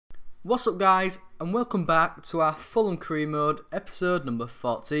What's up guys, and welcome back to our Fulham career mode episode number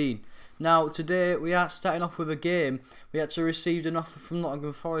 14. Now today we are starting off with a game. We actually received an offer from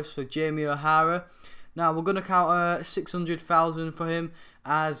Nottingham Forest for Jamie O'Hara. Now we're going to count 600,000 for him,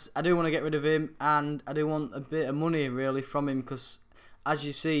 as I do want to get rid of him and I do want a bit of money really from him, because as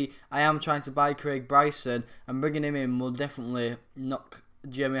you see I am trying to buy Craig Bryson, and bringing him in will definitely knock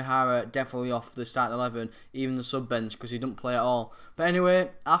Jamie O'Hara definitely off the starting 11, even the sub bench, because he didn't play at all. But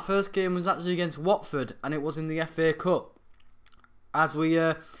anyway, our first game was actually against Watford, and it was in the FA Cup. As we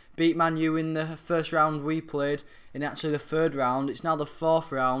beat Man U in the first round we played, in actually the third round, it's now the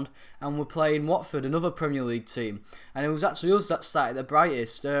fourth round, and we're playing Watford, another Premier League team. And it was actually us that started the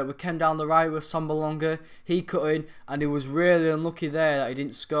brightest. We came down the right with Sambalonga, he cut in, and he was really unlucky there that he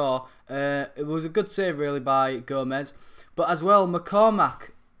didn't score. It was a good save really by Gomez. But as well,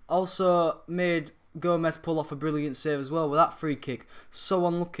 McCormack also made Gomez pull off a brilliant save as well with that free kick. So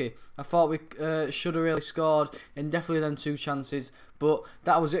unlucky. I thought we should have really scored in definitely them two chances. But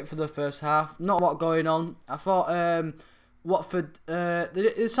that was it for the first half. Not a lot going on. I thought Watford,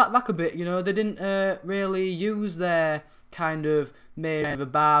 they sat back a bit, you know. They didn't really use their kind of main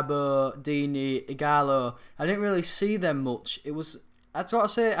of Barbo, Dini, Igalo. I didn't really see them much. It was... I've got to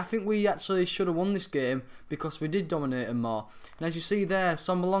say, I think we actually should have won this game because we did dominate them more. And as you see there,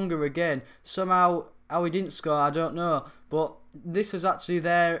 Sambalonga again, somehow how he didn't score, I don't know. But this was actually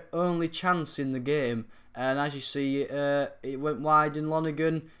their only chance in the game. And as you see, it went wide and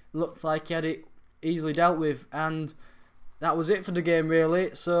Lonergan looked like he had it easily dealt with. And that was it for the game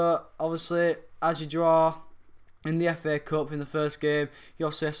really. So obviously, as you draw in the FA Cup in the first game, you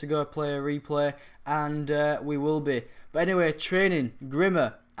also have to go play a replay, and we will be. But anyway, training,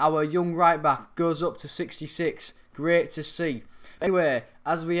 Grimmer, our young right back, goes up to 66. Great to see. Anyway,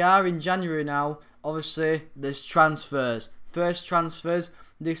 as we are in January now, obviously there's transfers. First transfers,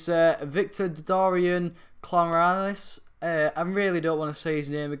 this Victor Dorian Clorales. I really don't want to say his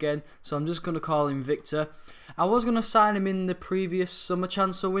name again, so I'm just going to call him Victor. I was going to sign him in the previous summer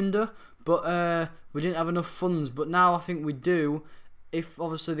transfer window, but we didn't have enough funds. But now I think we do. If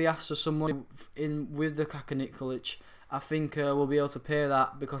obviously they ask for some money in with the Kaka Nikolic, I think we'll be able to pay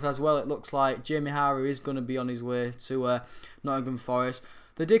that, because as well it looks like Jamie O'Hara is going to be on his way to Nottingham Forest.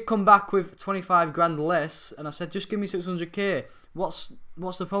 They did come back with 25 grand less, and I said just give me 600k. What's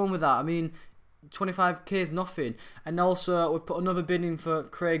the problem with that? I mean, 25k is nothing. And also we put another bid in for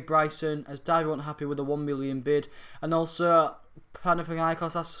Craig Bryson, as Davy wasn't happy with the 1 million bid, and also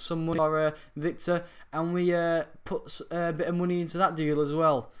Panathinaikos asked for some money for Victor, and we put a bit of money into that deal as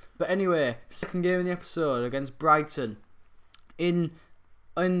well. But anyway, second game in the episode against Brighton. In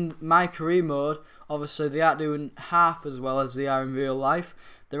my career mode, obviously they aren't doing half as well as they are in real life.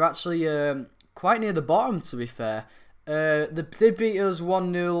 They're actually quite near the bottom, to be fair. They did beat us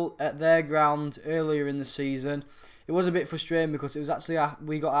 1-0 at their ground earlier in the season. It was a bit frustrating because it was actually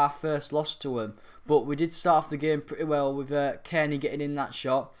we got our first loss to them. But we did start off the game pretty well with Kenny getting in that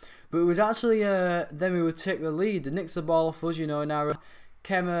shot. But it was actually then we would take the lead. They nicked the ball off us, you know, in our...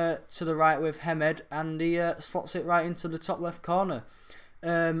 Came to the right with Hemed, and he slots it right into the top left corner.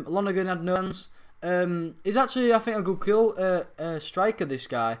 Lonergan had no chance. He's actually, I think, a good kill striker, this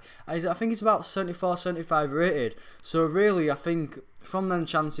guy. I think he's about 74, 75 rated. So really, I think from them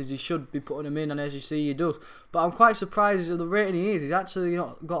chances he should be putting them in, and as you see he does. But I'm quite surprised at the rating he is. He's actually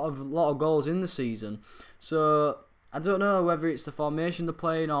not got a lot of goals in the season. So I don't know whether it's the formation they're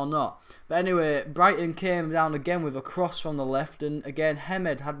playing or not. But anyway, Brighton came down again with a cross from the left, and again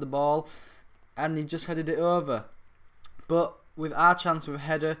Hemed had the ball and he just headed it over. But with our chance with a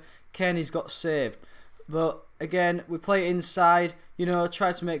header, Kenny's got saved. But again, we play it inside, you know,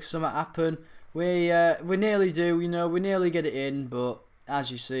 try to make something happen. We nearly do, you know, we nearly get it in, but as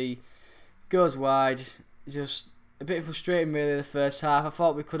you see, goes wide. Just a bit frustrating really the first half. I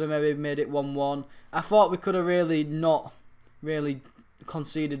thought we could have maybe made it 1-1. I thought we could have really not really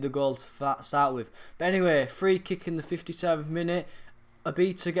conceded the goal to start with. But anyway, free kick in the 57th minute.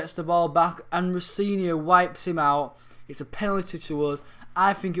 Abita gets the ball back and Rossini wipes him out. It's a penalty to us.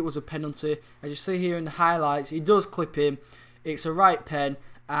 I think it was a penalty. As you see here in the highlights, he does clip him. It's a right pen,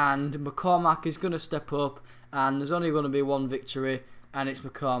 and McCormack is going to step up, and there's only going to be one victory, and it's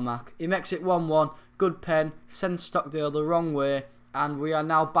McCormack. He makes it 1-1. Good pen, sends Stockdale the wrong way, and we are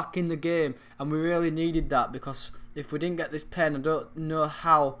now back in the game, and we really needed that, because if we didn't get this pen, I don't know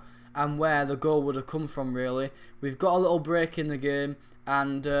how and where the goal would have come from really. We've got a little break in the game,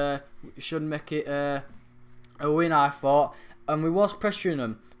 and we should make it a win, I thought, and we was pressuring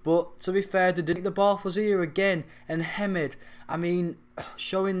them, But to be fair, they did the ball for here again, and Hemed, I mean,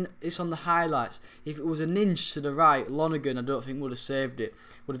 showing this on the highlights, if it was an inch to the right, Lonergan I don't think would have saved it.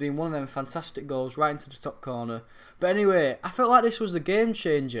 Would have been one of them fantastic goals right into the top corner. But anyway, I felt like this was the game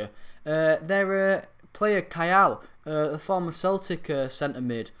changer. Their player Kayal, the former Celtic centre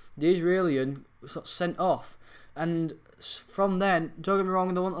mid, the Israelian, was sort of sent off, and from then, don't get me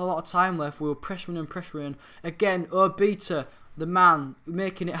wrong, there wasn't a lot of time left. We were pressuring and pressuring. Again, Obita, the man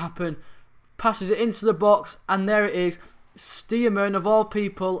making it happen, passes it into the box, and there it is. Stearman, of all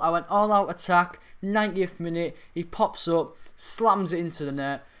people, I went all out attack. 90th minute, he pops up, slams it into the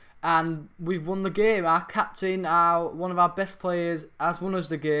net, and we've won the game. Our captain, one of our best players, has won us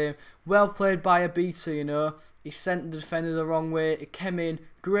the game. Well played by Obita, you know. He sent the defender the wrong way. It came in,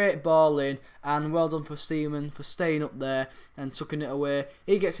 great ball in, and well done for Stearman for staying up there and tucking it away.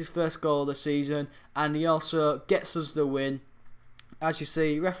 He gets his first goal of the season, and he also gets us the win. As you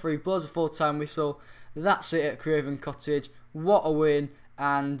see, referee blows a full-time whistle. That's it at Craven Cottage. What a win!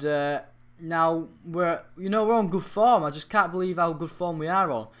 And now we're on good form. I just can't believe how good form we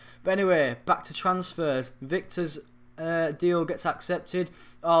are on. But anyway, back to transfers. Victor's deal gets accepted.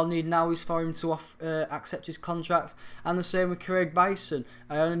 All I need now is for him to accept his contract, and the same with Craig Bison.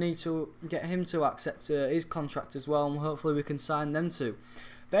 I only need to get him to accept his contract as well, and hopefully we can sign them too.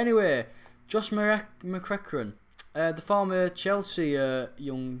 But anyway, Josh McCracken, the former Chelsea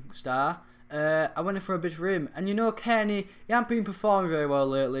young star, I went in for a bid for him, and you know Kenny, he hasn't been performing very well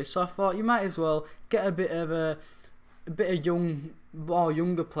lately, so I thought you might as well get a bit of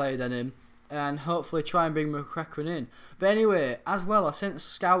younger player than him, and hopefully try and bring McCracken in. But anyway, as well, I sent a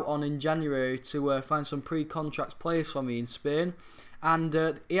scout on in January to find some pre-contract players for me in Spain,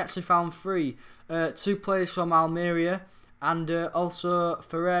 and he actually found 3. 2 players from Almeria, and also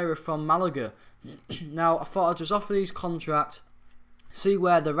Ferreira from Malaga. Now, I thought I'd just offer these contracts, see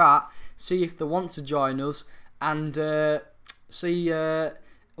where they're at, see if they want to join us, and see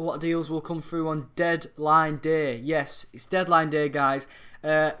what deals will come through on deadline day. Yes, it's deadline day, guys.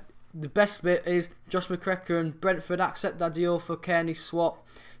 The best bit is Josh McCracken, Brentford accept that deal for Kearney's swap,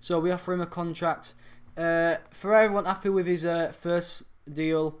 so we offer him a contract. Ferreira wasn't happy with his first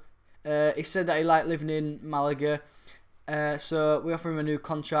deal. He said that he liked living in Malaga, so we offer him a new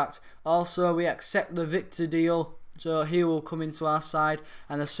contract. Also, we accept the Victor deal, so he will come into our side,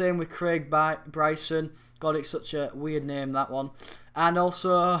 and the same with Craig Bryson. God, it's such a weird name, that one. And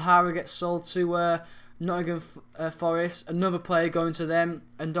also, O'Hara gets sold to Nottingham Forest, another player going to them,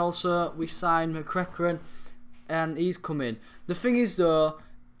 and also we signed McCracken, and he's coming. The thing is though,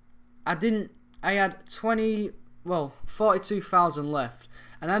 I had 42,000 left,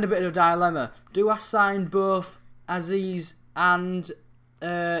 and I had a bit of a dilemma. Do I sign both Aziz and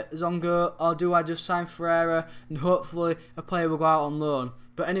Zongo, or do I just sign Ferreira and hopefully a player will go out on loan?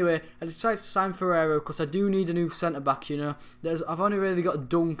 But anyway, I decided to sign Ferreira because I do need a new centre back. You know, I've only really got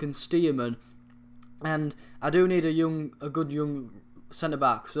Dunk and Stearman, and I do need a good young centre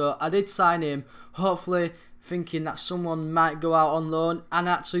back. So I did sign him, hopefully thinking that someone might go out on loan, and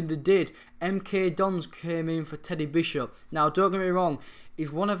actually they did. MK Dons came in for Teddy Bishop. Now, don't get me wrong,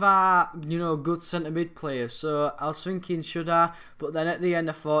 he's one of our, good centre mid players, so I was thinking, should I? But then at the end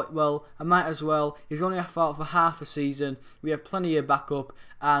I thought, well, I might as well. He's only out for half a season. We have plenty of backup,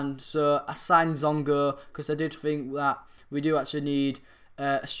 and so I signed Zongo because I did think that we do actually need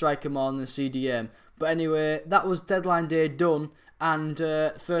a striker more than a CDM. But anyway, that was deadline day done, and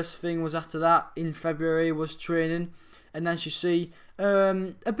first thing was after that in February was training, and as you see,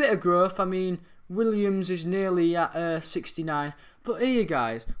 a bit of growth. I mean, Williams is nearly at 69. But here,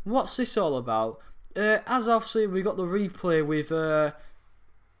 guys, what's this all about? As obviously we got the replay with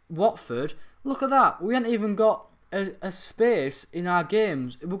Watford. Look at that. We haven't even got a space in our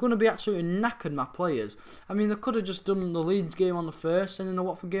games. We're going to be absolutely knackered, my players. I mean, they could have just done the Leeds game on the first and then the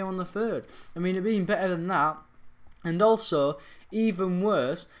Watford game on the third. I mean, it'd been better than that. And also, even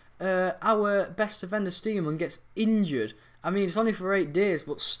worse, our best defender, Stearman, gets injured. I mean, it's only for 8 days,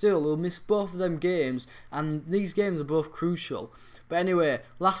 but still, he'll miss both of them games, and these games are both crucial. But anyway,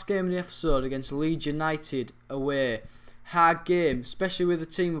 last game of the episode against Leeds United away. Hard game, especially with the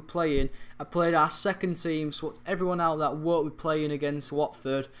team we're playing. I played our second team, swapped everyone out that won't be playing against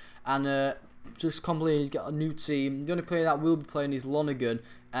Watford, and just completely got a new team. The only player that will be playing is Lonergan,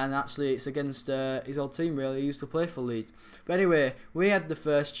 and actually it's against his old team really. He used to play for Leeds. But anyway, we had the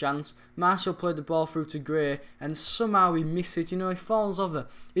first chance. Marshall played the ball through to Gray, and somehow he missed it. He falls over.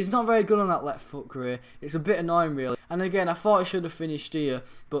 He's not very good on that left foot, Gray. It's a bit annoying really. And again, I thought he should have finished here,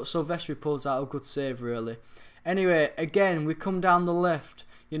 but Silvestri pulls out a good save really. Anyway, again, we come down the left.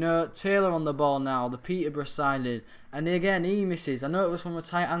 You know, Taylor on the ball now, the Peterborough signing, and again he misses. I know it was from a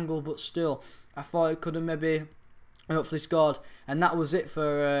tight angle, but still, I thought it could have maybe hopefully scored, and that was it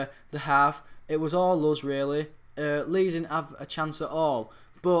for the half. It was all us really. Leeds didn't have a chance at all,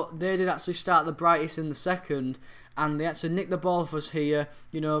 but they did actually start the brightest in the second, and they actually nicked the ball for us here.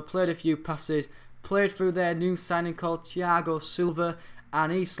 You know, played a few passes, played through their new signing called Thiago Silva,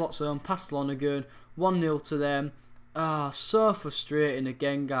 and he slots it on past Lonergan. 1-0 to them. So frustrating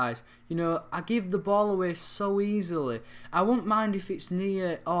again, guys. You know, I give the ball away so easily. I wouldn't mind if it's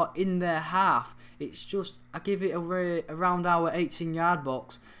near or in their half. It's just, I give it away around our 18-yard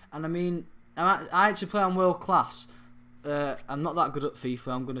box. And I mean, I actually play on world class. I'm not that good at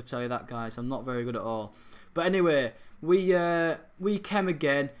FIFA, I'm going to tell you that, guys. I'm not very good at all. But anyway, we came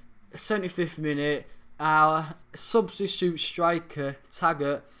again, 75th minute. Our substitute striker,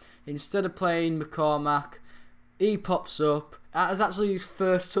 Taggart, instead of playing McCormack, he pops up. That was actually his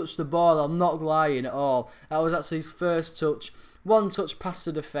first touch the ball, I'm not lying at all. That was actually his first touch. 1 touch past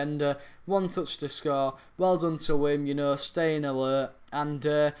the defender, 1 touch to score. Well done to him, you know, staying alert. And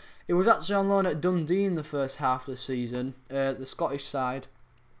it was actually on loan at Dundee in the first half of the season, the Scottish side.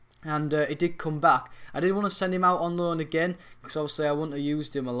 And it did come back. I didn't want to send him out on loan again, because obviously I wouldn't have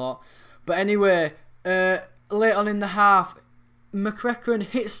used him a lot. But anyway, late on in the half, McCracken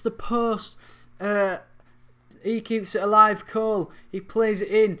hits the post. He keeps it alive, Cole. He plays it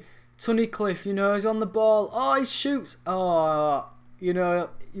in. Tunnicliffe, you know, he's on the ball. Oh, he shoots. Oh, you know,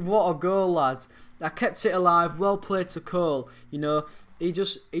 what a goal, lads. I kept it alive. Well played to Cole. You know, he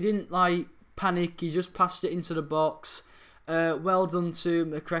didn't like panic. He just passed it into the box. Well done to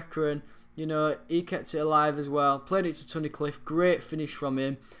McCracken. You know, he kept it alive as well. Played it to Tunnicliffe. Great finish from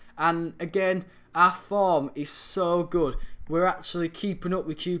him. And again, our form is so good. We're actually keeping up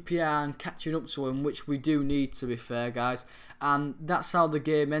with QPR and catching up to them, which we do need, to be fair, guys. And that's how the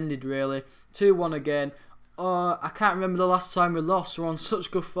game ended, really. 2-1 again. I can't remember the last time we lost. We're on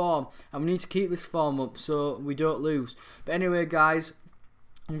such good form, and we need to keep this form up so we don't lose. But anyway, guys,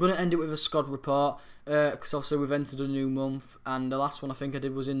 I'm going to end it with a squad report, because obviously we've entered a new month, and the last one I think I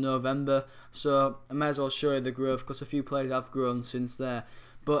did was in November. So I may as well show you the growth, because a few players have grown since there.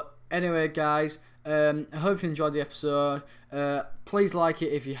 But anyway, guys, I hope you enjoyed the episode. Please like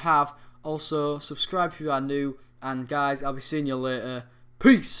it if you have. Also, subscribe if you are new. And guys, I'll be seeing you later.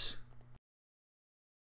 Peace!